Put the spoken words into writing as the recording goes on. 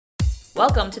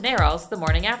Welcome to NARAL's The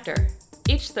Morning After.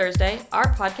 Each Thursday,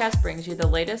 our podcast brings you the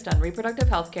latest on reproductive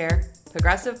health care,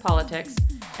 progressive politics,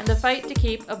 and the fight to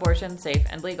keep abortion safe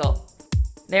and legal.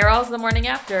 NARAL's The Morning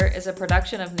After is a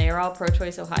production of NARAL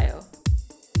Pro-Choice Ohio.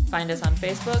 Find us on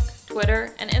Facebook,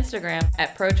 Twitter, and Instagram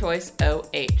at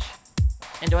ProChoiceOH.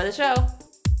 Enjoy the show.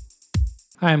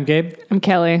 Hi, I'm Gabe. I'm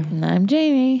Kelly. And I'm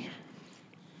Jamie.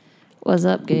 What's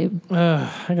up, Gabe? I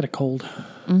got a cold.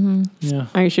 Mm-hmm. Yeah.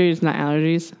 Are you sure it's not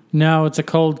allergies? No, it's a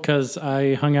cold because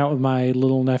I hung out with my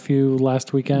little nephew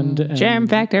last weekend. And Germ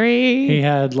factory. He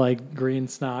had like green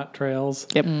snot trails.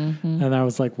 Yep. Mm-hmm. And I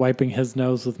was like wiping his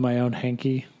nose with my own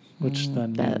hanky, which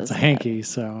then it's a hanky.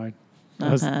 So I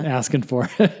was asking for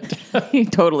it. You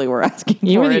totally were asking for it,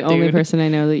 You were the only dude. person I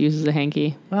know that uses a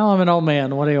hanky. Well, I'm an old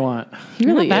man. What do you want? He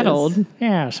really You're not that is. old.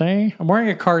 Yeah, see? I'm wearing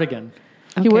a cardigan.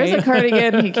 He wears a Okay.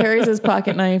 cardigan, he carries his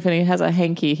pocket knife, and he has a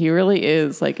hanky. He really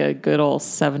is like a good old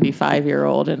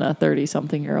 75-year-old in a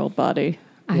 30-something-year-old body.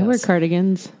 I wear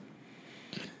cardigans.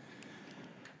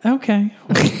 Okay.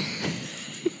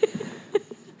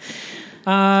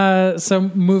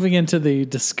 So moving into the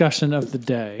discussion of the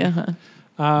day.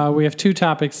 We have two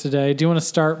topics today. Do you want to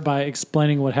start by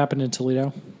explaining what happened in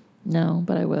Toledo? No,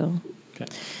 but I will. Okay.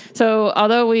 So,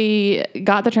 although we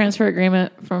got the transfer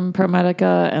agreement from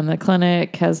ProMedica and the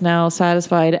clinic has now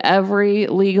satisfied every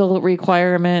legal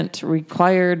requirement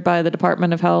required by the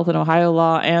Department of Health and Ohio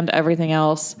law and everything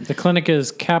else. The clinic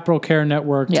is Capital Care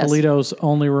Network, Yes. Toledo's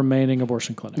only remaining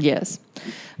abortion clinic. Yes.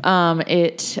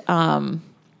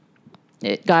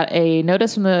 It got a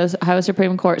notice from the Ohio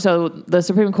Supreme Court. So the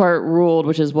Supreme Court ruled,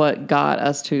 which is what got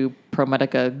us to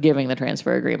ProMedica giving the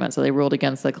transfer agreement. So they ruled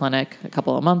against the clinic a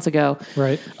couple of months ago.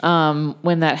 Right.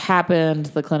 When that happened,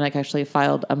 the clinic actually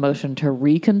filed a motion to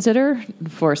reconsider,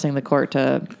 forcing the court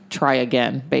to try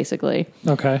again, basically.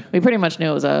 Okay. We pretty much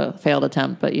knew it was a failed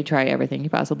attempt, but you try everything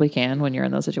you possibly can when you're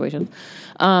in those situations.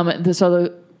 So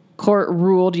the court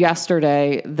ruled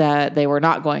yesterday that they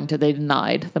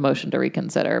denied the motion to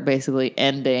reconsider, basically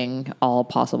ending all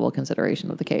possible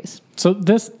consideration of the case. So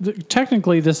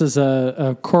technically this is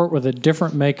a court with a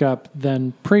different makeup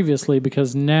than previously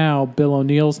because now Bill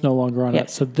O'Neill's no longer on it.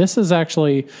 Yes. So this is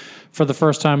actually, for the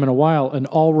first time in a while, an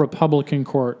all-Republican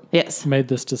court Yes. made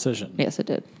this decision. Yes, it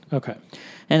did. Okay.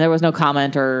 And there was no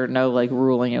comment or no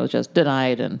ruling. It was just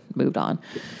denied and moved on.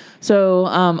 So,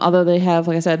 although they have,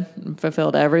 like I said,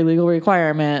 fulfilled every legal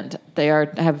requirement, they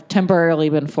have temporarily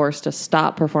been forced to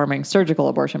stop performing surgical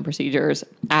abortion procedures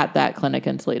at that clinic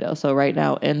in Toledo. So right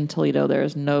now in Toledo, there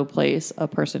is no place a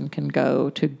person can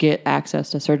go to get access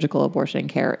to surgical abortion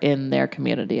care in their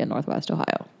community in Northwest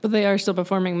Ohio. But they are still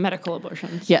performing medical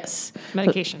abortions. Yes.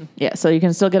 Medication. So you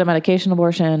can still get a medication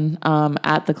abortion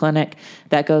at the clinic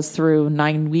that goes through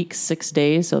 9 weeks, 6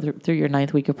 days, so through your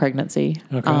 9th week of pregnancy.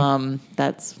 Okay.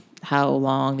 That's how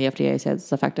long the FDA says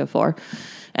it's effective for,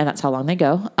 and that's how long they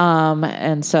go.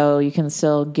 And so you can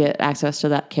still get access to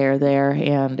that care there.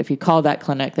 And if you call that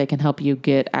clinic, they can help you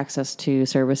get access to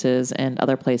services in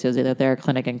other places, either their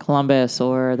clinic in Columbus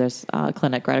or there's a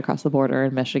clinic right across the border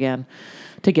in Michigan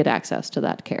to get access to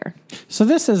that care. So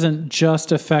this isn't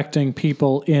just affecting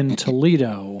people in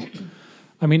Toledo.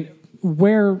 I mean,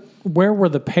 where were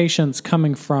the patients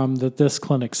coming from that this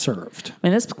clinic served? I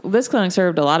mean, this clinic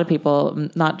served a lot of people,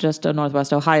 not just a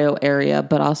Northwest Ohio area,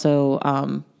 but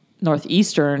also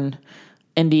northeastern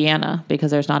Indiana,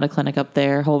 because there's not a clinic up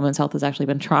there. Whole Women's Health has actually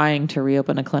been trying to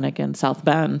reopen a clinic in South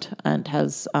Bend and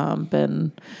has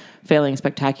been failing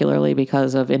spectacularly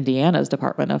because of Indiana's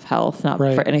Department of Health, not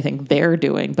Right. for anything they're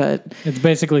doing, but It's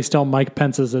basically still Mike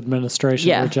Pence's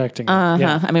administration rejecting it.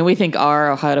 Yeah. I mean, we think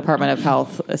our Ohio Department of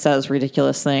Health says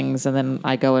ridiculous things, and then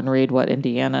I go and read what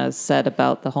Indiana said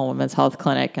about the Whole Women's Health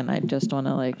Clinic, and I just want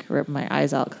to rip my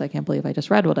eyes out because I can't believe I just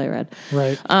read what I read.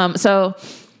 Right. So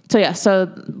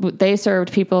they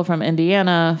served people from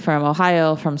Indiana, from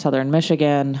Ohio, from Southern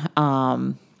Michigan.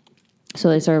 So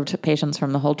they served patients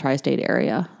from the whole tri-state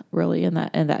area, really, in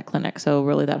that clinic. So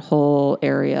really, that whole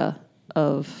area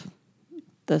of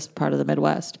this part of the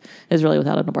Midwest is really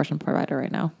without an abortion provider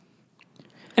right now.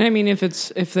 And I mean, if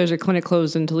there's a clinic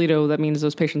closed in Toledo, that means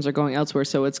those patients are going elsewhere.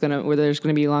 So there's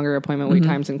gonna be longer appointment wait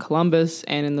times in Columbus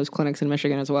and in those clinics in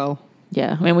Michigan as well.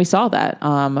 Yeah, I mean, we saw that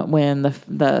when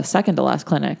the second to last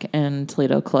clinic in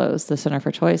Toledo closed, the Center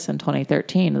for Choice in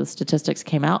 2013. The statistics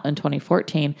came out in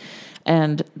 2014,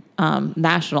 and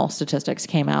national statistics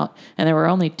came out, and there were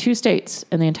only 2 states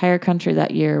in the entire country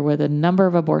that year where the number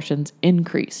of abortions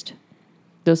increased.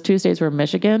 Those 2 states were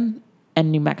Michigan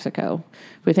and New Mexico.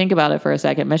 If we think about it for a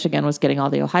second, Michigan was getting all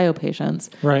the Ohio patients.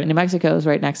 Right. And New Mexico is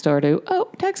right next door to,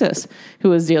 Texas, who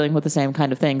was dealing with the same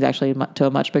kind of things, actually to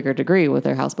a much bigger degree with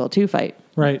their House Bill 2 fight.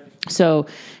 Right. So,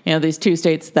 these two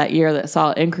states that year that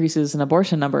saw increases in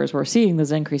abortion numbers were seeing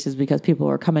those increases because people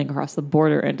were coming across the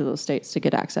border into those states to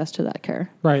get access to that care.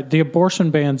 Right. The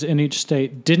abortion bans in each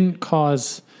state didn't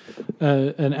cause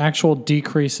an actual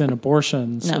decrease in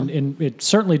abortions. No. And it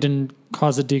certainly didn't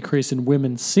cause a decrease in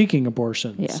women seeking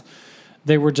abortions. Yeah.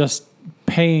 They were just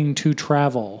paying to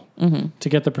travel to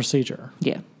get the procedure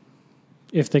Yeah.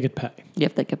 if they could pay.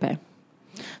 If they could pay.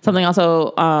 Something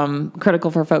also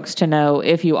critical for folks to know,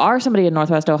 if you are somebody in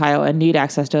Northwest Ohio and need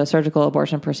access to a surgical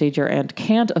abortion procedure and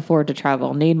can't afford to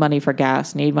travel, need money for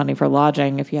gas, need money for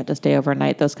lodging, if you had to stay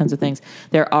overnight, those kinds of things,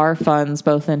 there are funds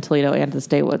both in Toledo and the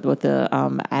state with the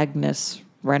Agnes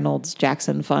Reynolds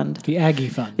Jackson Fund. The Aggie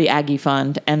Fund. The Aggie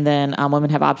Fund. And then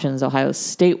Women Have Options, Ohio's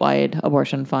statewide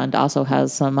abortion fund, also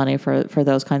has some money for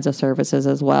those kinds of services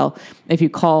as well. If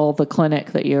you call the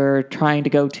clinic that you're trying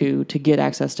to go to get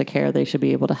access to care, they should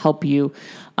be able to help you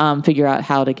figure out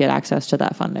how to get access to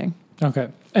that funding. Okay.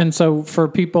 And so for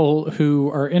people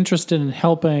who are interested in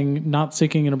helping, not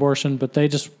seeking an abortion, but they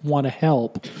just want to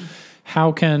help,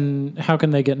 how can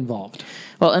they get involved?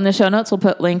 Well, in the show notes, we'll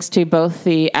put links to both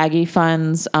the Aggie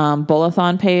Fund's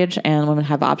Bowl-a-thon page and Women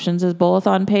Have Options'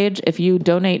 Bowl-a-thon page. If you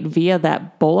donate via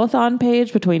that Bowl-a-thon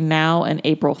page between now and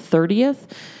April 30th,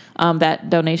 that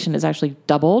donation is actually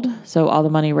doubled. So all the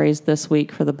money raised this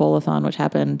week for the Bowl-a-thon, which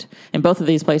happened in both of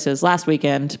these places last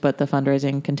weekend, but the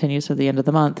fundraising continues to the end of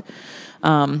the month.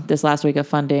 This last week of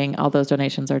funding, all those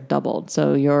donations are doubled.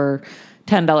 So your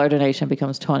 $10 donation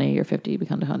becomes $20, your $50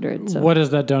 becomes $100. So What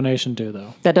does that donation do,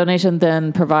 though? that donation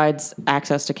then provides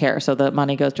access to care. So the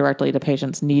money goes directly to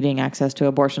patients needing access to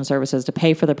abortion services to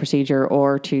pay for the procedure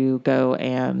or to go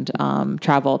and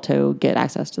travel to get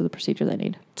access to the procedure they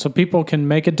need. So people can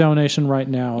make a donation right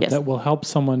now Yes. that will help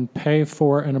someone pay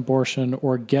for an abortion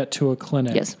or get to a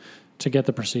clinic Yes. to get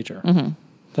the procedure. Mm-hmm.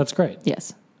 That's great.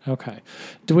 Yes. Okay.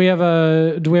 Do we have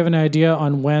an idea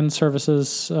on when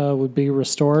services would be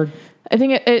restored? I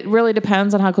think it really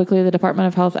depends on how quickly the Department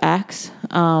of Health acts.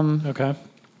 Okay.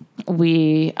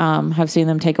 We have seen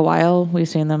them take a while. We've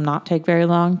seen them not take very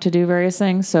long to do various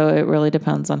things. So it really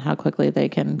depends on how quickly they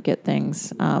can get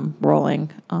things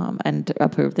rolling and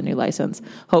approve the new license.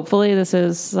 Hopefully this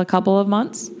is a couple of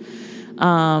months,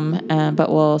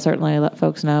 but we'll certainly let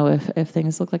folks know if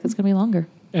things look like it's going to be longer.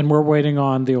 And we're waiting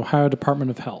on the Ohio Department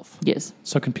of Health. Yes.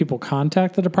 So can people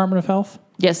contact the Department of Health?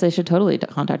 Yes, they should totally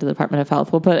contact the Department of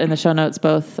Health. We'll put in the show notes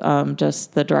both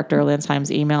just the Director Lance Himes'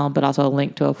 email, but also a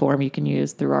link to a form you can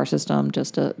use through our system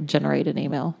just to generate an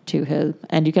email to him.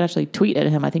 And you can actually tweet at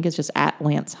him. I think it's just at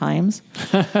Lance Himes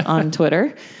on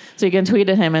Twitter. So you can tweet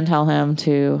at him and tell him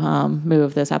to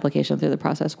move this application through the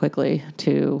process quickly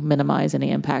to minimize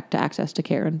any impact to access to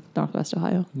care in Northwest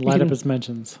Ohio. Light up his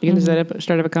mentions. You can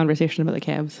start up a conversation about the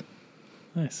calves.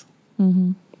 Nice.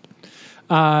 Mm-hmm.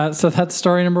 So that's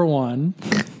story number one.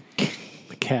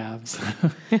 The Cavs.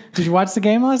 Did you watch the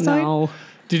game last night? No.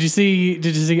 Did you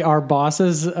see our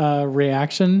boss's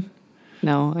reaction?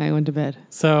 No, I went to bed.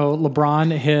 So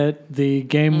LeBron hit the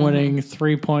game-winning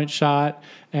 3-point shot,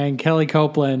 and Kelly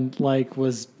Copeland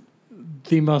was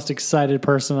the most excited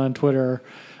person on Twitter.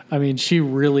 I mean, she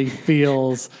really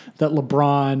feels that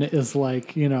LeBron is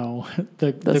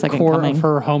the second core coming. of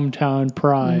her hometown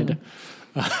pride.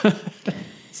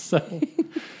 So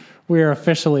we are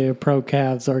officially a pro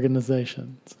Cavs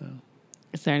organization. So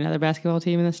Is there another basketball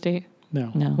team in the state?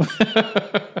 no.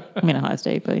 I mean, Ohio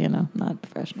State, but, not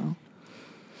professional.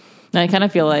 And I kind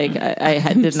of feel like I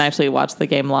didn't actually watch the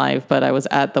game live, but I was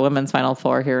at the women's Final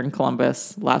Four here in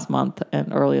Columbus last month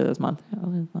and earlier this month.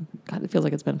 God, it feels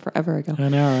like it's been forever ago. I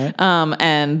know, right?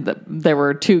 And there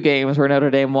were two games where Notre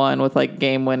Dame won with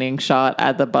game-winning shot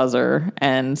at the buzzer.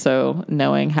 And so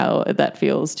knowing how that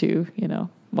feels to,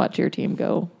 watch your team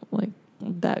go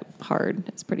that hard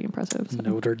is pretty impressive. So.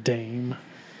 Notre Dame.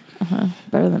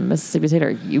 Better than Mississippi State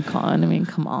or UConn. I mean,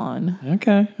 come on.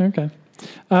 Okay.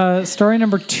 Story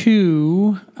number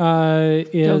 2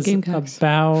 is Gamecocks.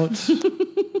 about.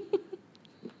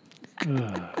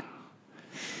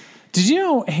 Did you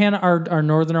know Hannah, our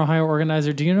Northern Ohio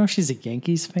organizer? Do you know she's a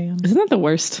Yankees fan? Isn't that the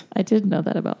worst? I did know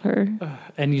that about her.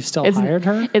 And you still hired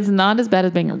her? It's not as bad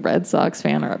as being a Red Sox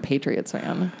fan or a Patriots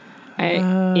fan.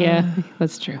 Yeah,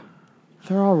 that's true.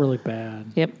 They're all really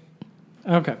bad. Yep.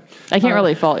 Okay. I can't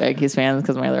really fault Yankees fans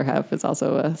because my other half is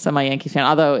also a semi-Yankees fan,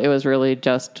 although it was really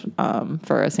just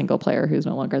for a single player who's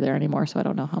no longer there anymore, so I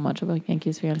don't know how much of a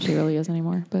Yankees fan she really is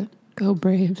anymore. But Go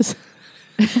Braves.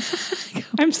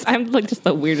 I'm just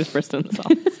the weirdest person in this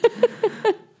office.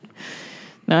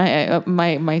 No,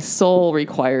 my soul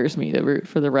requires me to root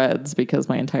for the Reds because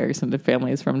my entire extended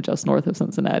family is from just north of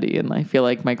Cincinnati, and I feel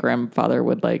like my grandfather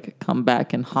would like come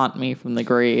back and haunt me from the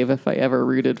grave if I ever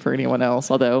rooted for anyone else.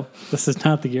 Although This is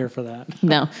not the year for that.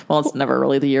 no, well, it's never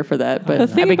really the year for that.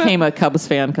 But I became a Cubs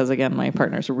fan because again, my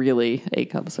partner's really a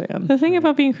Cubs fan. The thing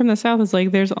about being from the South is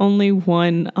like there's only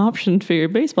one option for your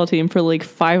baseball team for like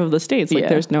 5 of the states. Like Yeah.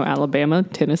 there's no Alabama,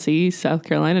 Tennessee, South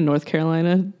Carolina, North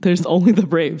Carolina. There's only the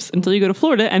Braves until you go to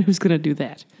Florida, and who's going to do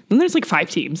that? Then there's like 5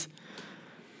 teams.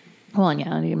 Well,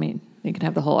 yeah, I mean, you can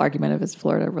have the whole argument of is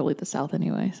Florida really the South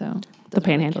anyway? So The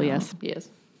Panhandle, yes. yes,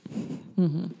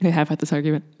 I have had this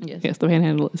argument. Yes. Yes, the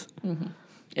Panhandle is.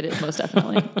 it is most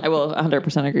definitely. I will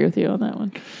 100% agree with you on that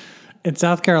one. In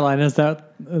South Carolina, is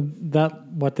that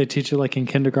what they teach you like in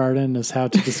kindergarten is how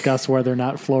to discuss whether or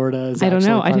not Florida is I don't actually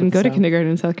know. part I of didn't the go to South?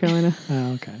 kindergarten in South Carolina.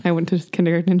 Oh, okay. I went to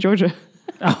kindergarten in Georgia.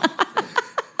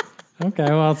 Okay,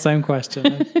 well, same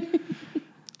question.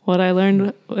 What I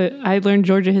learned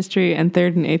Georgia history in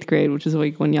 3rd and 8th grade, which is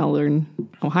like when y'all learn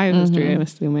Ohio history, I'm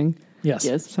assuming. Yes.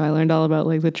 Yes. So I learned all about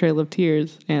like the Trail of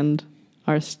Tears and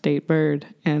our state bird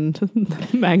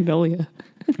and Magnolia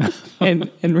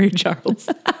and Ray Charles.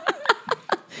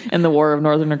 And the War of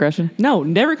Northern Aggression. No,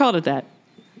 never called it that.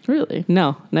 Really?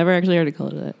 No, never actually heard it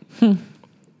called it that.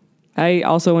 I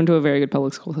also went to a very good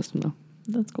public school system though.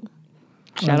 That's cool.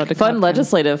 Shout out to Fun Cobb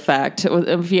legislative fact.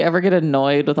 If you ever get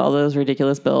annoyed with all those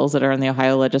ridiculous bills that are in the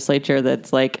Ohio legislature,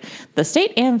 that's like the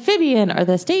state amphibian or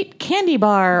the state candy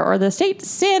bar or the state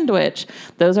sandwich.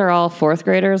 Those are all 4th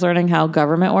graders learning how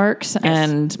government works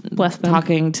and Bless them.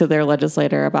 talking to their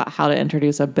legislator about how to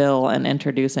introduce a bill and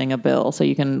introducing a bill. So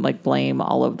you can like blame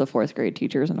all of the 4th grade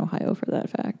teachers in Ohio for that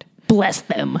fact. Bless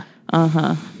them.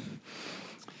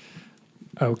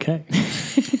 Okay.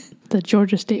 The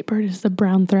Georgia state bird is the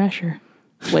brown thrasher.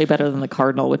 Way better than the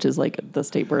cardinal, which is like the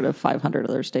state bird of 500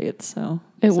 other states. So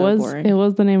It so was boring. it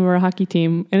was the name of our hockey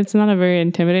team, and it's not a very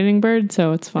intimidating bird,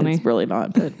 so it's funny. It's really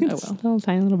not, but oh well. Little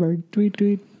tiny little bird. Tweet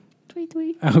tweet. Tweet,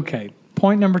 tweet. Okay.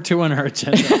 Point number 2 on our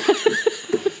agenda.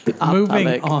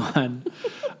 Moving topic.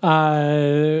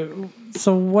 on.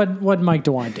 So what Mike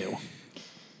DeWine do?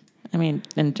 I mean,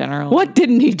 in general. What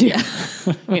didn't he do?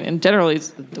 I mean, in general, he's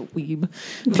a dweeb.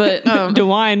 But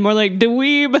DeWine, more like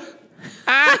DeWeeb.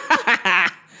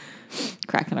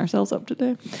 cracking ourselves up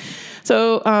today.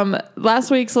 So last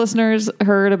week's listeners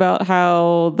heard about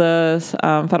how the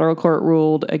federal court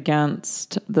ruled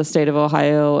against the state of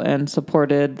Ohio and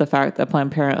supported the fact that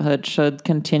Planned Parenthood should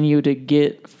continue to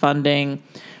get funding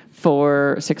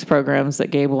for 6 programs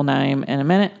that Gabe will name in a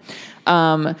minute.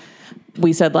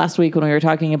 We said last week when we were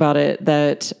talking about it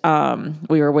that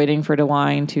we were waiting for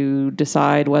DeWine to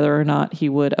decide whether or not he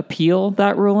would appeal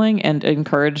that ruling, and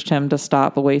encouraged him to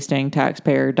stop wasting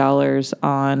taxpayer dollars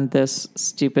on this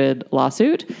stupid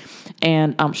lawsuit.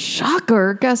 And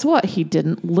shocker, guess what? He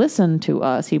didn't listen to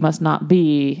us. He must not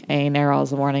be a Narrows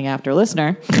the Morning After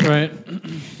listener. Right.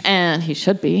 And he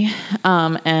should be.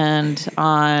 And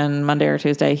on Monday or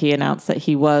Tuesday, he announced that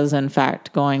he was, in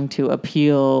fact, going to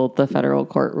appeal the federal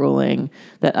court ruling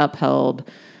that upheld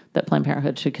that Planned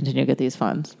Parenthood should continue to get these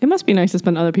funds. It must be nice to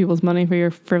spend other people's money for your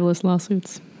frivolous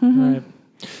lawsuits. Right.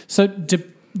 So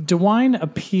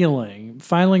DeWine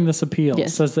filing this appeal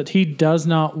Yes. says that he does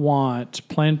not want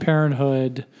Planned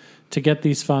Parenthood to get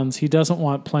these funds. He doesn't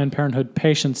want Planned Parenthood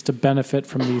patients to benefit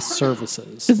from these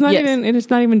services. It's not Yes. even. It's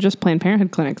not even just Planned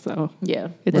Parenthood clinics, though. Yeah.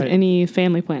 It's Right. any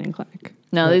family planning clinic.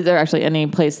 No, these are actually any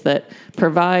place that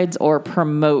provides or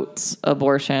promotes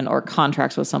abortion or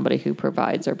contracts with somebody who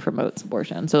provides or promotes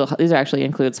abortion. So these actually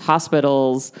includes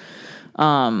hospitals.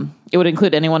 It would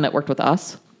include anyone that worked with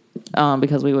us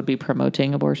because we would be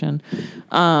promoting abortion.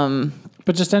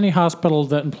 But just any hospital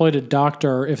that employed a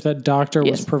doctor, if that doctor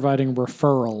was Yes. providing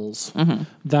referrals,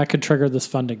 that could trigger this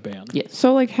funding ban. Yes.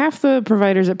 So, like, half the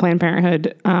providers at Planned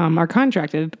Parenthood are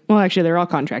contracted. Well, actually, they're all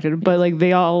contracted, but, like,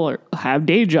 they all have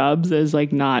day jobs as,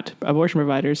 like, not abortion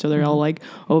providers. So they're all, like,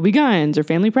 OB-GYNs or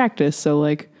family practice. So,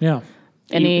 like... Yeah.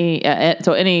 Any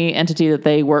entity that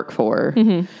they work for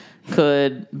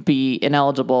could be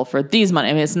ineligible for these money.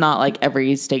 I mean, it's not like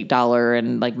every state dollar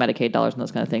and like Medicaid dollars and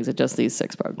those kind of things. It's just these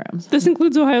 6 programs. This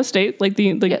includes Ohio State, like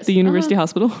Yes. the University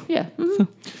Hospital. Yeah.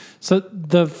 So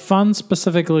the funds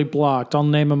specifically blocked, I'll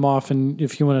name them off, and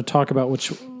if you want to talk about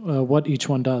what each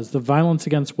one does. The Violence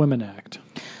Against Women Act.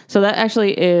 So that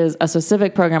actually is a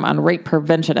specific program on rape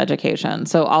prevention education.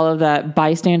 So all of that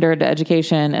bystander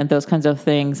education and those kinds of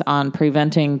things on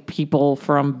preventing people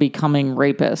from becoming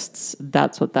rapists.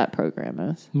 That's what that program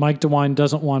is. Mike DeWine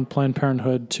doesn't want Planned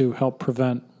Parenthood to help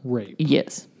prevent rape.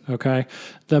 Yes. Okay.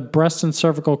 The Breast and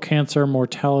Cervical Cancer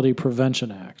Mortality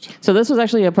Prevention Act. So this was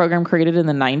actually a program created in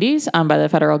the 90s by the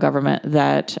federal government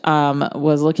that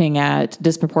was looking at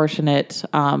disproportionate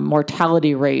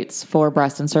mortality rates for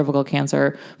breast and cervical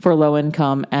cancer for low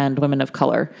income and women of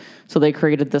color. So they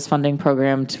created this funding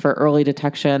program for early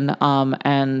detection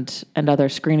and other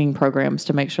screening programs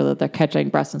to make sure that they're catching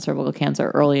breast and cervical cancer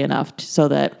early enough so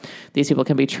that these people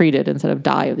can be treated instead of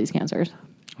die of these cancers.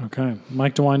 Okay.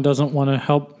 Mike DeWine doesn't want to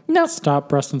help stop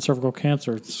breast and cervical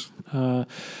cancer. It's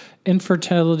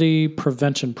Infertility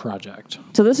Prevention Project.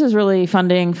 So this is really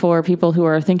funding for people who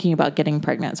are thinking about getting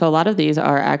pregnant. So a lot of these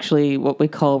are actually what we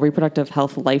call reproductive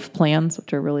health life plans,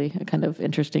 which are really a kind of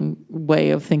interesting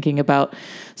way of thinking about.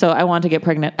 So I want to get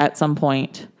pregnant at some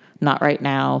point, not right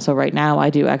now. So right now I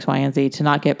do X, Y, and Z to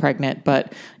not get pregnant,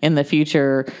 but in the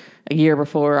future, a year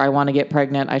before I want to get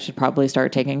pregnant, I should probably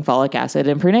start taking folic acid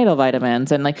and prenatal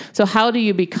vitamins. And so how do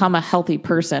you become a healthy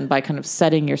person by kind of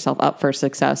setting yourself up for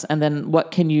success? And then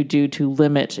what can you do to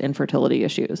limit infertility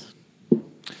issues?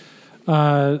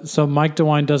 So Mike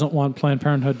DeWine doesn't want Planned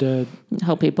Parenthood to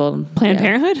help people. Planned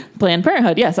Parenthood? Planned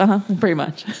Parenthood, yes, pretty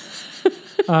much.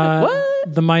 What?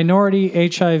 The Minority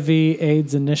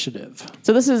HIV/AIDS Initiative.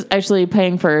 So this is actually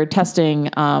paying for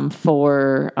testing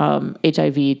for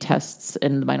HIV tests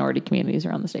in the minority communities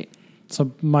around the state.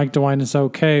 So Mike DeWine is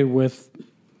okay with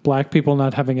black people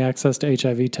not having access to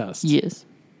HIV tests? Yes.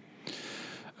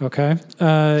 Okay.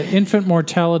 Infant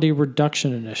Mortality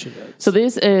Reduction Initiative. So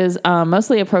this is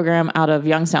mostly a program out of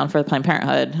Youngstown for Planned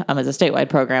Parenthood. It's a statewide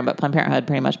program, but Planned Parenthood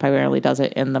pretty much primarily does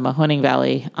it in the Mahoning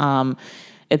Valley.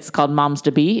 It's called Moms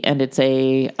to Be, and it's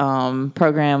a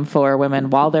program for women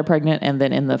while they're pregnant and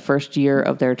then in the first year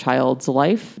of their child's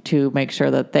life to make sure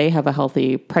that they have a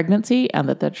healthy pregnancy and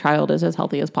that the child is as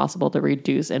healthy as possible to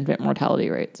reduce infant mortality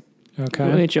rates.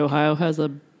 Okay. Which Ohio has a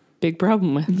big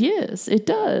problem with. Yes, it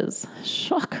does.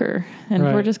 Shocker. And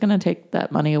we're just going to take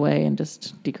that money away and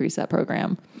just decrease that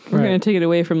program. We're going to take it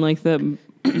away from like the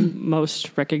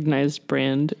most recognized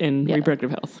brand in reproductive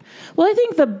health. Well, I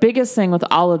think the biggest thing with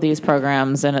all of these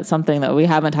programs, and it's something that we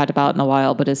haven't talked about in a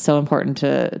while, but is so important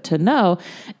to know,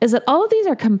 is that all of these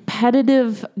are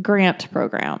competitive grant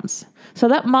programs. So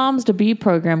that Moms to Be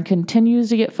program continues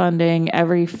to get funding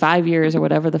every 5 years or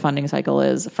whatever the funding cycle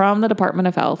is from the Department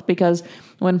of Health, because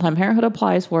when Planned Parenthood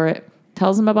applies for it,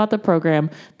 tells them about the program,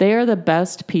 they are the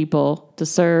best people to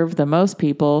serve the most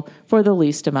people for the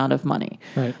least amount of money.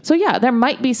 Right. So yeah, there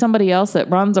might be somebody else that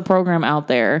runs a program out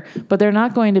there, but they're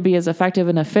not going to be as effective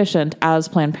and efficient as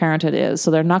Planned Parenthood is.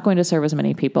 So they're not going to serve as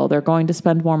many people. They're going to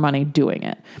spend more money doing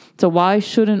it. So why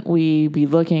shouldn't we be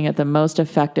looking at the most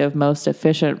effective, most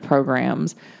efficient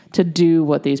programs to do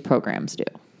what these programs do?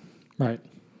 Right.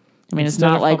 I mean, it's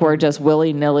not like we're just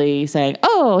willy-nilly saying,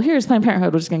 oh, here's Planned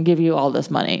Parenthood, we're just going to give you all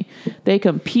this money. They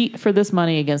compete for this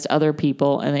money against other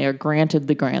people, and they are granted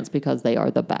the grants because they are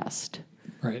the best.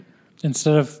 Right.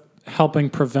 Instead of helping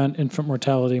prevent infant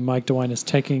mortality, Mike DeWine is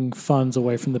taking funds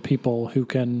away from the people who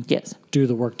can do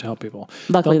the work to help people.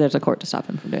 Luckily, there's a court to stop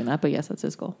him from doing that, but yes, that's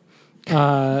his goal.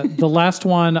 The last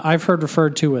one I've heard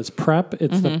referred to as PrEP.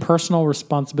 It's the Personal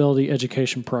Responsibility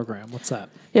Education Program. What's that?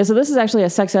 Yeah, so this is actually a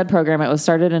sex ed program. It was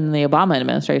started in the Obama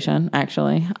administration,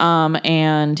 actually.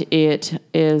 And it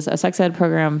is a sex ed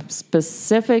program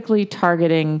specifically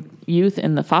targeting youth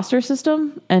in the foster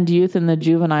system and youth in the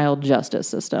juvenile justice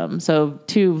system. So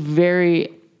two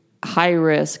very high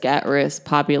risk, at risk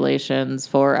populations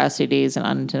for STDs and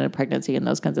unintended pregnancy and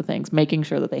those kinds of things, making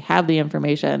sure that they have the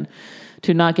information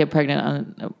to not get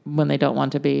pregnant when they don't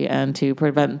want to be and to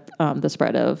prevent the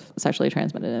spread of sexually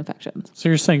transmitted infections. So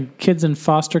you're saying kids in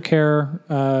foster care,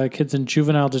 kids in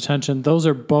juvenile detention, those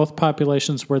are both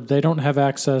populations where they don't have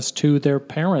access to their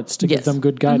parents to give them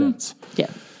good guidance.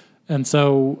 Yeah. And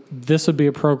so this would be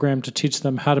a program to teach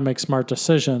them how to make smart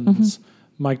decisions.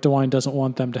 Mike DeWine doesn't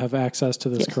want them to have access to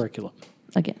this curriculum.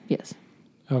 Again, yes.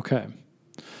 Okay.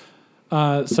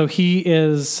 So he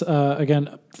is,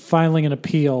 again, filing an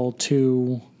appeal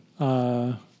to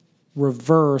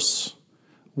reverse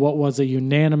what was a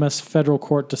unanimous federal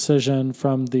court decision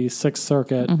from the Sixth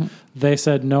Circuit. They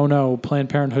said, no, Planned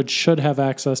Parenthood should have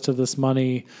access to this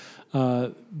money.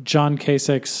 John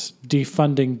Kasich's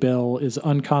defunding bill is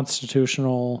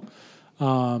unconstitutional.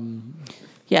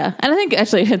 Yeah, and I think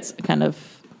actually it's kind of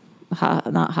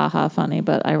not funny,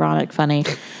 but ironic funny.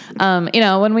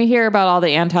 When we hear about all the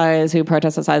antis who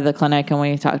protest outside the clinic and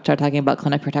we start talking about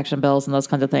clinic protection bills and those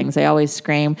kinds of things, they always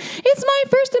scream, it's my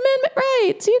First Amendment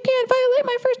rights. You can't violate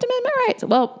my First Amendment rights.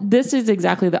 Well, this is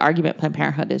exactly the argument Planned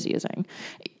Parenthood is using.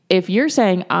 If you're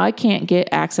saying I can't get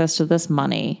access to this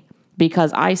money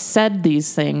because I said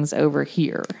these things over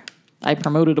here, I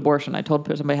promoted abortion. I told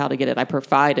somebody how to get it. I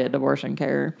provided abortion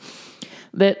care.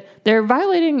 That they're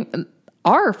violating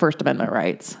our First Amendment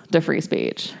rights to free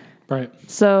speech. Right.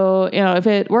 So, if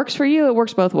it works for you, it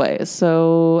works both ways.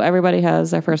 So everybody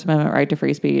has their First Amendment right to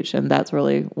free speech, and that's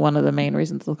really one of the main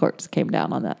reasons the courts came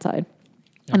down on that side.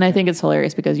 Okay. And I think it's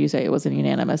hilarious because you say it was a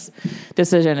unanimous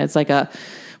decision. It's like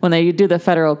when they do the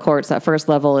federal courts, that first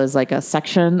level is like a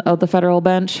section of the federal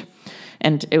bench.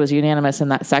 And it was unanimous in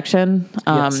that section.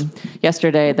 Yes.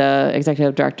 Yesterday, the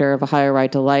executive director of Ohio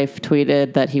Right to Life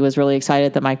tweeted that he was really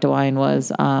excited that Mike DeWine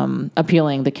was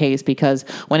appealing the case because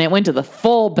when it went to the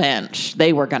full bench,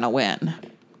 they were going to win.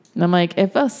 And I'm like,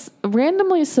 if a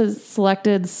randomly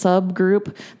selected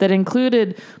subgroup that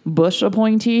included Bush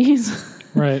appointees,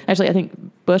 right? Actually, I think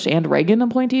Bush and Reagan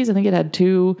appointees. I think it had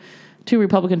two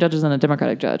Republican judges and a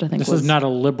Democratic judge. I think this is not a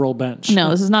liberal bench. No,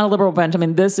 this is not a liberal bench. I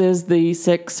mean, this is the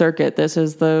Sixth Circuit. This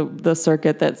is the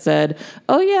circuit that said,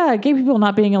 "Oh yeah, gay people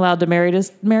not being allowed to marry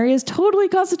is totally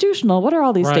constitutional. What are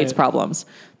all these states' problems?"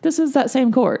 This is that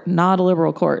same court, not a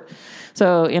liberal court.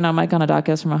 So, Mike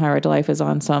Gonadakis from Ohio Right to Life is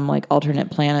on some like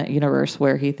alternate planet universe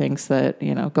where he thinks that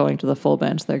going to the full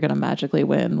bench they're going to magically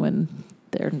win when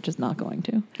they're just not going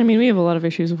to. I mean, we have a lot of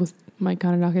issues with Mike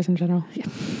Gonadakis in general. Yeah.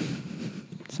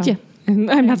 So. Yeah.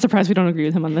 And I'm not surprised we don't agree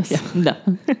with him on this. Yeah, no.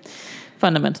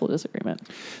 Fundamental disagreement.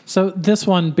 So this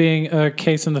one being a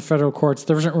case in the federal courts,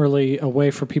 there isn't really a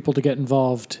way for people to get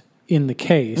involved in the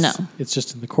case. No. It's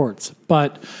just in the courts.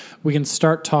 But we can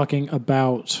start talking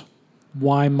about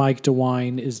why Mike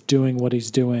DeWine is doing what he's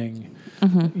doing,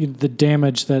 the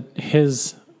damage that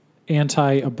his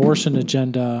anti-abortion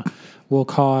agenda will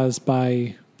cause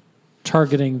by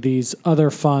targeting these other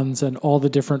funds and all the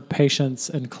different patients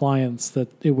and clients that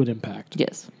it would impact.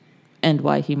 Yes. And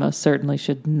why he most certainly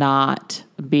should not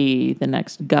be the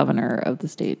next governor of the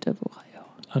state of Ohio.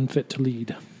 Unfit to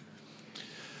lead.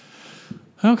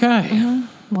 Okay.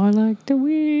 More like the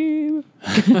weave.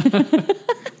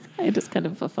 It is kind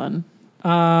of a fun.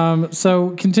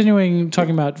 So continuing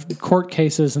talking about court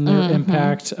cases and their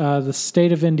impact, the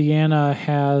state of Indiana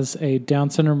has a Down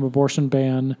syndrome abortion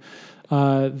ban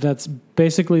that's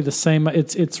basically the same.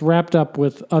 It's wrapped up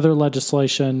with other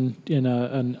legislation in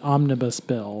an omnibus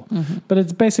bill, but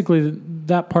it's basically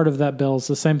that part of that bill is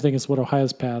the same thing as what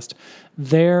Ohio's passed.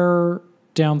 Their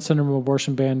Down syndrome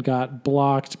abortion ban got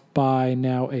blocked by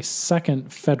now a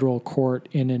second federal court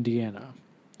in Indiana.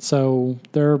 So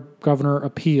their governor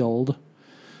appealed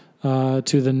to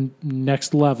the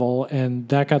next level, and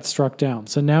that got struck down.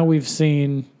 So now we've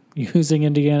seen, using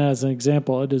Indiana as an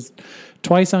example, it is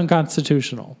twice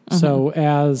unconstitutional. So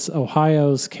as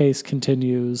Ohio's case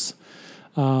continues,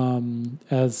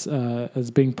 as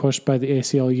being pushed by the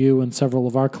ACLU and several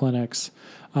of our clinics,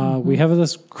 we have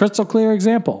this crystal clear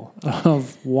example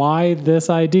of why this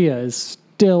idea is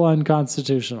still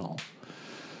unconstitutional.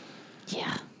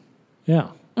 Yeah. Yeah.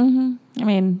 I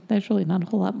mean, there's really not a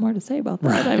whole lot more to say about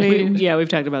that. I mean, We've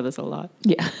talked about this a lot.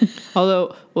 yeah.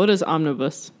 Although, what is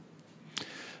omnibus?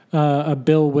 A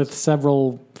bill with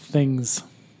several things.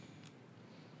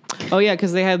 Oh, yeah,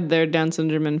 because they had their Down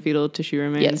syndrome and fetal tissue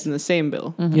remains in the same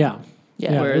bill. Yeah.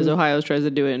 Yeah. Whereas Ohio's tries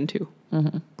to do it in two.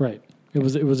 Right. It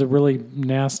was a really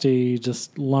nasty,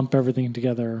 just lump everything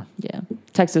together. Yeah.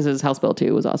 Texas's House Bill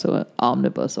 2 was also an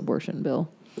omnibus abortion bill.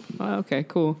 Oh, okay,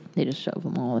 cool. They just shove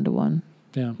them all into one.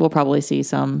 Yeah. We'll probably see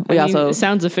some. It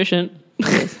sounds efficient.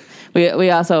 We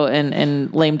also in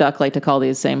lame duck like to call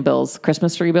these same bills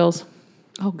Christmas tree bills.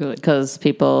 Oh, good. Because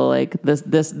people like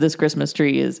this Christmas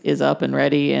tree is up and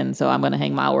ready, and so I'm going to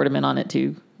hang my ornament on it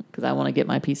too because I want to get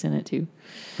my piece in it too.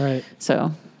 Right.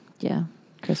 So, yeah,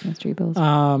 Christmas tree bills.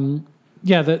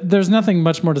 Yeah, there's nothing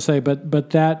much more to say, but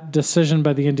that decision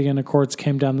by the Indiana courts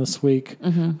came down this week.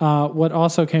 What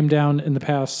also came down in the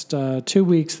past 2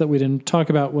 weeks that we didn't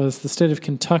talk about was the state of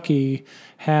Kentucky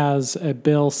has a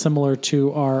bill similar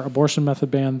to our abortion method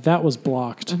ban. That was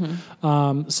blocked.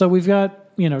 So we've got,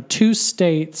 two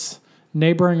states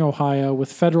neighboring Ohio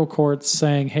with federal courts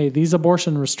saying, hey, these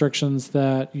abortion restrictions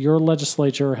that your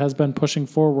legislature has been pushing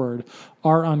forward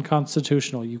are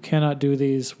unconstitutional. You cannot do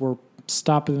these. We're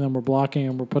stopping them, we're blocking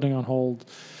them, we're putting on hold.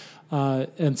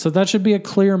 And so that should be a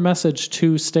clear message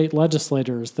to state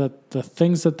legislators that the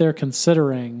things that they're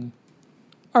considering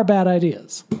are bad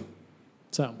ideas.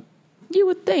 So you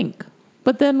would think.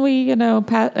 But then we,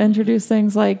 introduce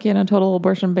things like, total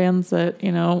abortion bans that,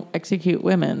 execute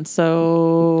women.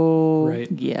 So,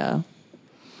 right. Yeah.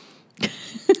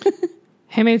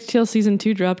 Handmaid's Tale season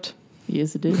 2 dropped.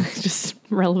 Yes, it did. Just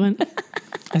relevant.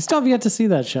 I still have yet to see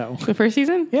that show. The first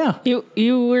season? Yeah.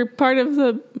 You were part of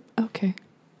the... Okay.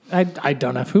 I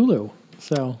don't have Hulu,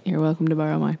 so... You're welcome to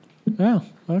borrow mine. Oh,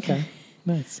 okay.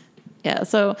 Nice. Yeah,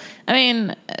 so, I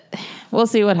mean, we'll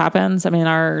see what happens. I mean,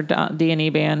 our D&E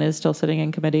ban is still sitting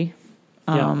in committee.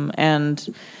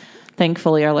 And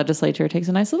thankfully, our legislature takes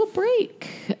a nice little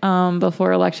break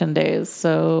before election days.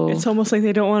 So It's almost like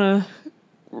they don't want to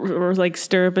or like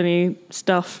stir up any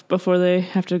stuff before they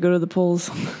have to go to the polls.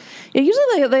 Yeah,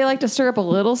 usually they like to stir up a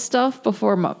little stuff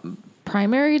before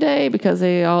primary day because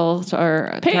they all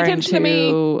are Pay trying attention to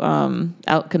me.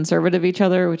 out conservative each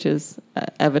other, which is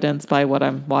evidenced by what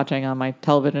I'm watching on my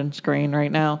television screen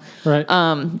right now. Right.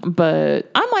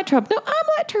 But I'm like Trump. No, I'm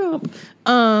like Trump.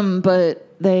 But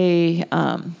they,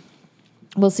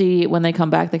 we'll see when they come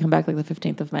back. They come back like the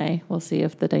 15th of May. We'll see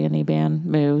if the D&E ban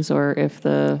moves or if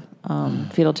the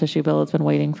fetal tissue bill that's been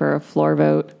waiting for a floor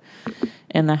vote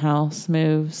in the House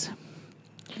moves.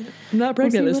 I'm not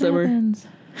pregnant this summer.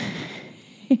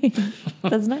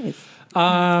 That's nice.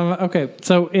 Okay,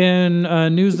 so in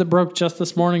news that broke just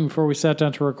this morning before we sat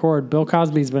down to record, Bill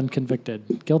Cosby's been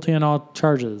convicted, guilty on all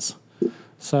charges.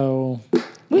 So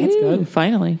that's good.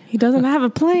 Finally. He doesn't have a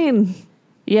plane.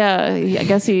 Yeah, I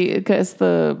guess because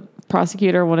the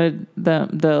prosecutor wanted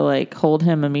them to like hold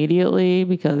him immediately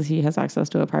because he has access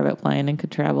to a private plane and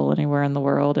could travel anywhere in the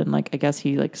world. And like, I guess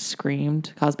he like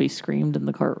Cosby screamed in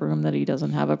the courtroom that he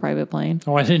doesn't have a private plane.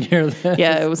 Oh, I didn't hear that.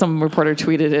 Yeah, it was some reporter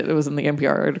tweeted it. It was in the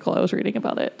NPR article I was reading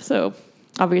about it. So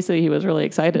obviously he was really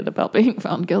excited about being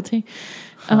found guilty.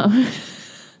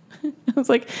 I was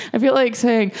like, I feel like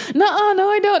saying, no,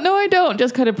 I don't,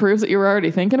 just kind of proves that you were already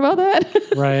thinking about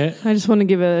that. Right. I just want to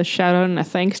give a shout out and a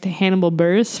thanks to Hannibal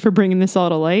Buress for bringing this all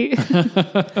to light.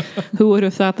 Who would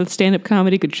have thought that stand-up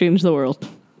comedy could change the world?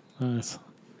 Nice.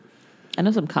 I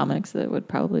know some comics that would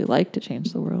probably like to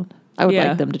change the world. I would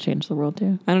like them to change the world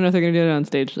too. I don't know if they're going to do it on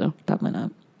stage, though. Probably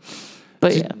not.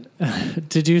 But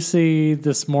Did you see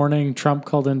this morning Trump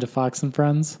called into Fox and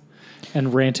Friends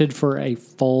and ranted for a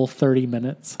full 30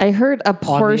 minutes? I heard a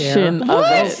portion of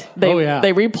it. They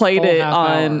replayed Full it half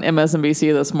on hour.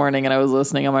 MSNBC this morning, and I was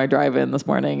listening on my drive-in this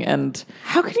morning. And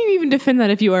How can you even defend that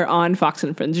if you are on Fox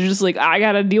and Friends? You're just like, I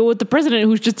got to deal with the president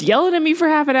who's just yelling at me for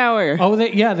half an hour. Oh,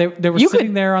 they were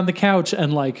sitting there on the couch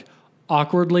and like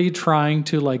awkwardly trying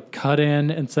to like cut in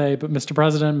and say, but Mr.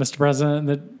 President, and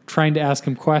they're trying to ask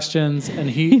him questions. And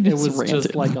it was ranted.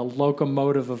 just like a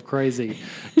locomotive of crazy,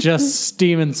 just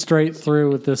steaming straight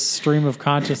through with this stream of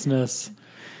consciousness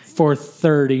for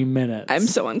 30 minutes. I'm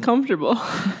so uncomfortable.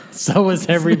 So was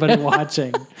everybody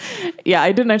watching. yeah,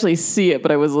 I didn't actually see it, but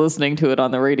I was listening to it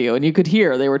on the radio, and you could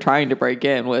hear they were trying to break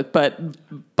in with, and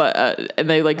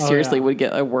they like seriously would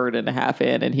get a word and a half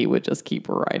in, and he would just keep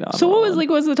right on. So what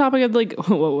was the topic of like,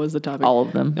 what was the topic? All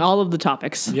of them. All of the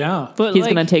topics. Yeah. But He's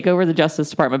like, going to take over the Justice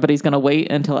Department, but he's going to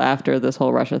wait until after this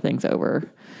whole Russia thing's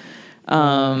over.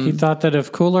 He thought that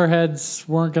if cooler heads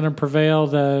weren't going to prevail,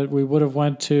 that we would have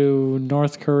went to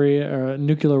North Korea or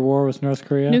nuclear war with North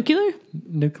Korea.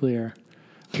 Nuclear?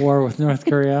 War with North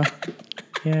Korea.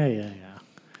 Yeah.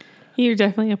 You're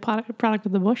definitely a product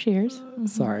of the Bush years.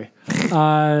 Sorry.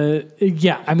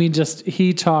 Yeah, I mean, just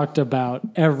he talked about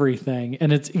everything,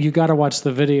 and you got to watch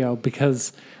the video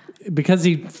because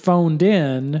he phoned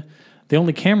in. The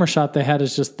only camera shot they had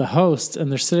is just the host,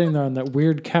 and they're sitting there on that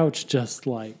weird couch, just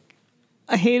like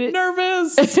I hate it.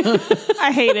 nervous.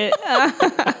 I hate it.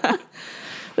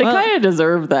 They kind of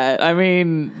deserve that. I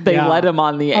mean, they let him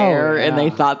on the air, and they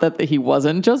thought that he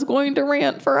wasn't just going to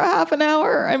rant for a half an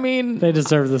hour. I mean, They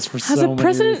deserve this for so Has many a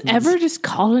president reasons. ever just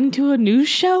called into a news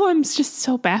show? I'm just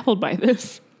so baffled by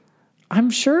this. I'm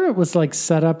sure it was like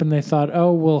set up, and they thought,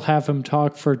 "Oh, we'll have him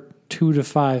talk for 2 to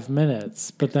 5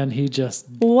 minutes," but then he just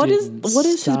What is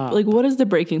stop. what is the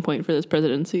breaking point for this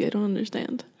presidency? I don't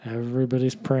understand.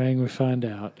 Everybody's praying we find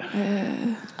out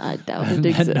I doubt it that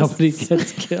exists. nobody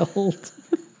gets killed.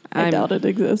 I doubt it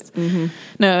exists.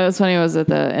 No, it was funny. I was at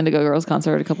the Indigo Girls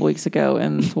concert a couple weeks ago,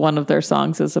 and one of their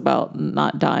songs is about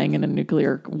not dying in a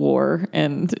nuclear war,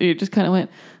 and you just kind of went,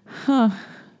 "Huh,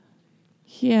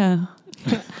 yeah."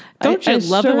 Don't you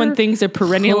love it when things are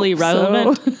perennially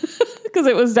relevant? Because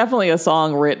it was definitely a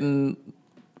song written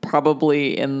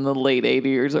probably in the late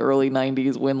 80s, early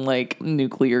 90s, when like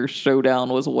nuclear showdown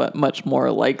was much more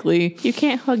likely. You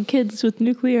can't hug kids with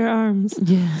nuclear arms.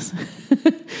 Yes.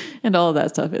 And all of that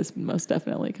stuff is most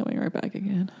definitely coming right back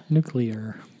again.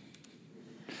 Nuclear.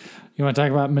 You want to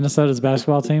talk about Minnesota's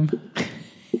basketball team?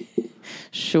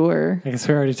 Sure. I guess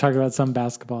we already talked about some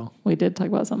basketball. We did talk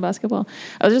about some basketball.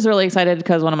 I was just really excited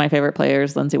because one of my favorite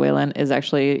players, Lindsay Whalen,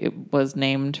 was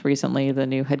named recently the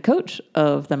new head coach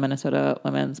of the Minnesota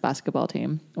women's basketball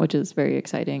team, which is very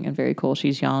exciting and very cool.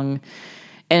 She's young.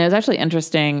 And it was actually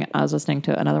interesting. I was listening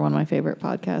to another one of my favorite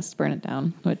podcasts, Burn It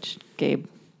Down, which Gabe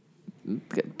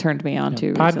turned me on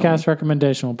to. Podcast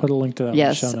recommendation. We'll put a link to that.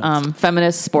 Yes. In the show notes.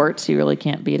 Feminist sports. You really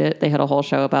can't beat it. They had a whole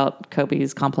show about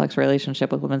Kobe's complex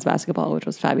relationship with women's basketball, which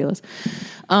was fabulous.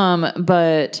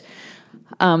 But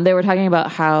they were talking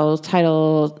about how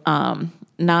Title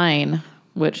IX,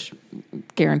 which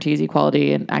guarantees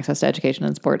equality and access to education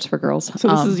and sports for girls. So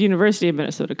this is University of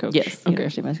Minnesota coach. Yes,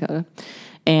 University of Minnesota.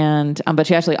 And but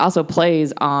she actually also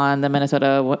plays on the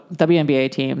Minnesota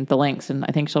WNBA team, the Lynx, and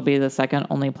I think she'll be the second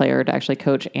only player to actually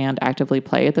coach and actively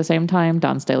play at the same time.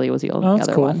 Dawn Staley was the only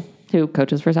other one who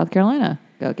coaches for South Carolina.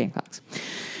 Go Gamecocks.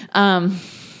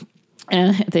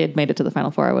 And if they had made it to the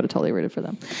Final Four, I would have totally rooted for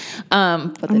them.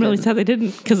 But I'm really sad they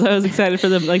didn't, because I was excited for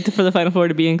them, for the Final Four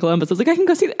to be in Columbus. I was like, I can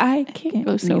go see them. I can't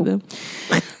go see them.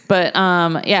 But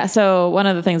yeah, so one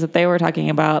of the things that they were talking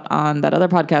about on that other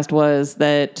podcast was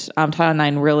that Title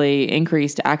IX really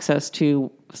increased access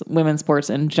to women's sports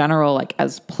in general, like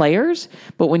as players.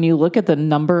 But when you look at the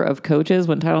number of coaches,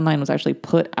 when Title IX was actually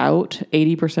put out,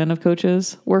 80% of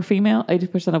coaches were female.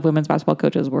 80% of women's basketball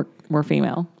coaches were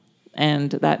female.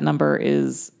 And that number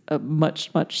is a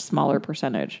much, much smaller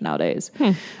percentage nowadays.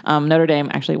 Notre Dame,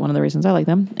 actually, one of the reasons I like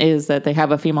them is that they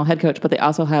have a female head coach, but they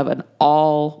also have an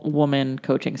all-woman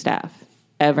coaching staff.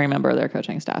 Every member of their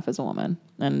coaching staff is a woman.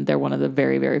 And they're one of the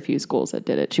very, very few schools that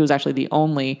did it. She was actually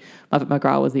Muffet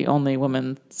McGraw was the only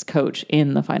women's coach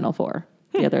in the Final Four.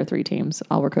 The other three teams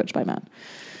all were coached by men.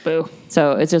 Boo.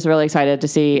 So it's just really excited to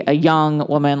see a young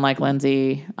woman like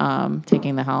Lindsay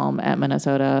taking the helm at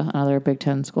Minnesota, another Big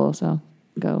Ten school. So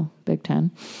go Big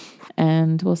Ten.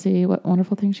 And we'll see what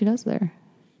wonderful things she does there.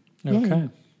 Okay. Yay.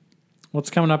 What's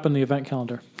coming up in the event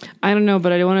calendar? I don't know,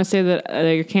 but I want to say that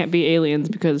there can't be aliens,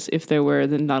 because if there were,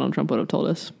 then Donald Trump would have told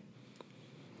us.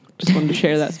 Just wanted to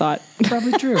share that thought.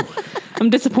 Probably true. I'm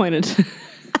disappointed.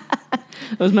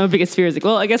 That was my biggest fear.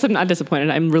 Well, I guess I'm not disappointed.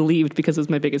 I'm relieved, because it was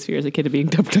my biggest fear as a kid of being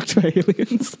abducted by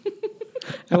aliens.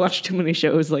 I watched too many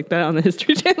shows like that on the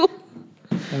History Channel.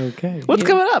 Okay. What's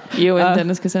coming up? You and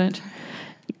Dennis Kucinich?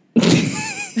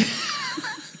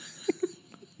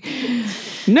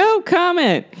 No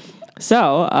comment.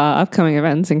 So, upcoming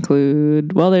events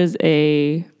include, well, there's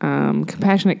a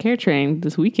compassionate care training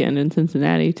this weekend in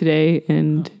Cincinnati, today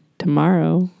and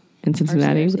tomorrow in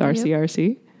Cincinnati with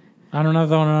RCRC. I don't have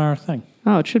that one on our thing.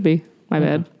 Oh, it should be. My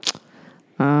bad.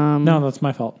 No, that's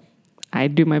my fault. I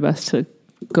do my best to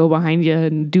go behind you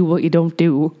and do what you don't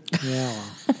do. Yeah.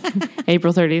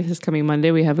 April 30th is coming Monday.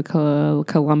 We have a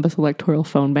Columbus electoral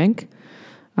phone bank.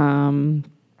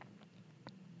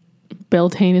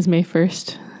 Beltane is May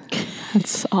 1st.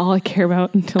 That's all I care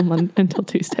about until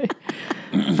Tuesday.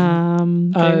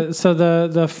 So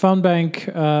the phone bank,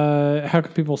 how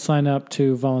can people sign up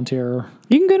to volunteer?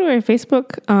 You can go to our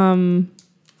Facebook.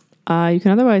 You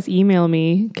can otherwise email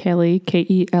me, Kelly,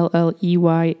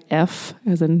 KELLEYF,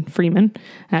 as in Freeman,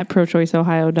 at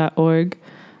prochoiceohio.org.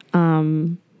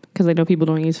 Because I know people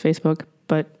don't use Facebook,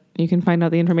 but you can find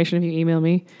out the information if you email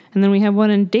me. And then we have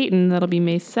one in Dayton that'll be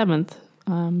May 7th.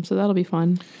 So that'll be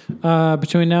fun.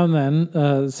 Between now and then,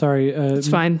 It's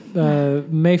fine.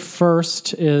 May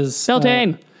 1st is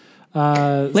Beltane.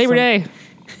 Labor Day.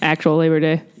 Actual Labor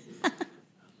Day.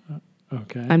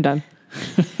 Okay. I'm done.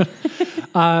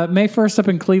 May 1st up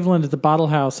in Cleveland at the Bottle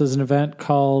House is an event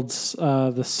called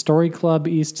the Story Club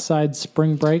East Side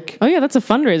Spring Break. Oh, yeah, that's a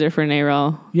fundraiser for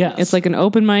NARAL. Yes. It's like an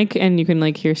open mic, and you can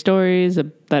hear stories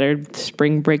that are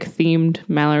spring break themed.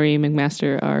 Mallory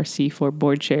McMaster, our C4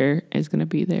 board chair, is going to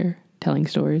be there telling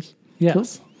stories. Yes. Cool.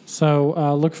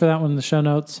 So look for that one in the show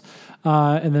notes.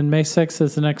 And then May 6th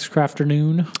is the next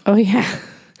Crafternoon. Oh, yeah.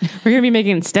 We're going to be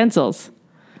making stencils.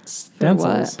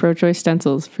 Stencils. Pro-choice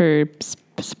stencils for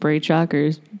spray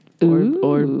chalkers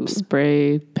or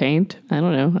spray paint. I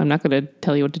don't know. I'm not going to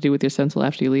tell you what to do with your stencil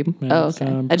after you leave them. Oh, okay.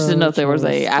 I just didn't know if there was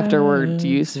a afterward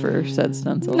use for said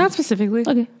stencil. Not specifically.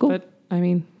 Okay, cool. But, I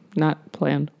mean, not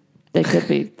planned. They could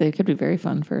be very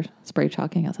fun for spray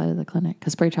chalking outside of the clinic,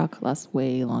 because spray chalk lasts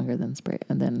way longer than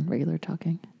regular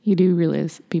chalking. You do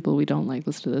realize people we don't like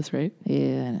listen to this, right?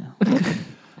 Yeah, I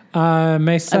know.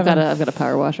 May 7th. I've got a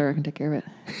power washer. I can take care of it.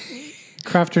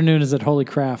 Crafternoon is at Holy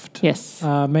Craft. Yes.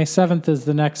 May 7th is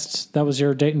the next. That was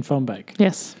your Dayton phone bank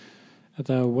Yes. at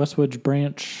the Westwood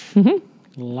Branch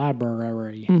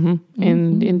Library.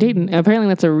 In Dayton. Apparently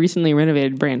that's a recently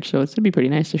renovated branch, so it's going to be pretty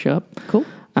nice to show up. Cool.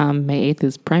 May 8th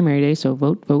is primary day, so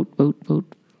vote.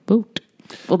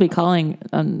 We'll be calling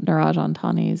Niraj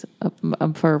Antani's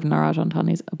for Niraj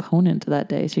Antani's opponent that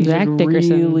day, so you Zach should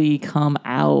Dickerson. really come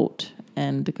out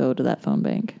and go to that phone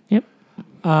bank. Yep.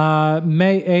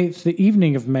 May 8th, the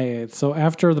evening of May 8th. So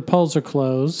after the polls are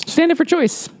closed, Stand up for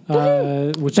choice.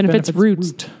 which Benefits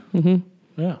Root.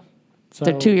 Yeah. So,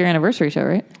 It's their 2-year anniversary show,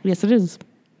 right? Yes, it is.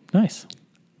 nice.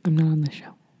 I'm not on the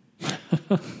show.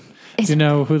 Do you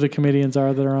know who the comedians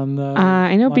are that are on the?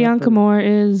 I know lineup, Bianca or- Moore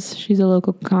is. She's a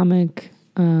local comic.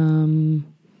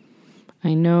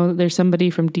 I know there's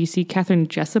somebody from DC, Catherine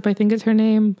Jessup, I think is her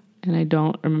name, and I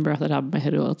don't remember off the top of my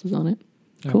head who else is on it.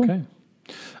 Cool. Okay.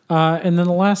 And then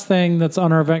the last thing that's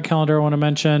on our event calendar, I want to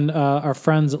mention our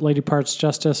friends at Lady Parts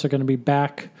Justice are going to be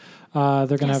back. They're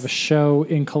going to have a show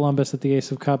in Columbus at the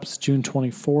Ace of Cups June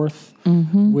 24th,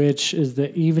 which is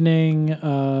the evening,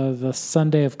 the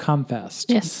Sunday of Comfest.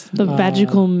 Yes, the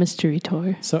Magical Mystery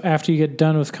Tour. So after you get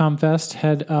done with Comfest,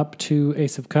 head up to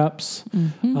Ace of Cups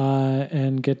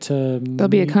and get to. There'll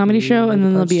be a comedy show, and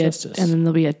then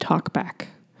there'll be a talk back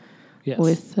yes.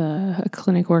 with a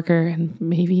clinic worker and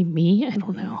maybe me. I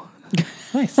don't know.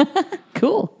 Nice.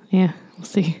 Cool. Yeah, we'll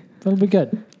see. That'll be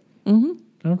good.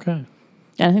 Okay.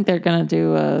 Yeah, I think they're going to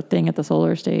do a thing at the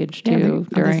Solar Stage Yeah, too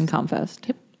they- during Comfest.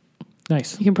 Yep.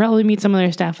 Nice. You can probably meet some of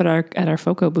their staff at our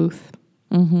FOCO booth.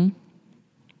 Cool.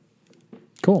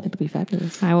 It'll be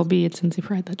fabulous. I will be at Cincy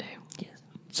Pride that day.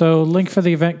 So link for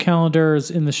the event calendar is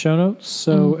in the show notes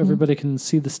so everybody can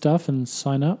see the stuff and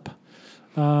sign up.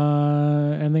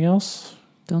 Anything else?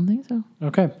 Don't think so.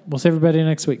 Okay. We'll see everybody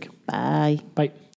next week. Bye. Bye.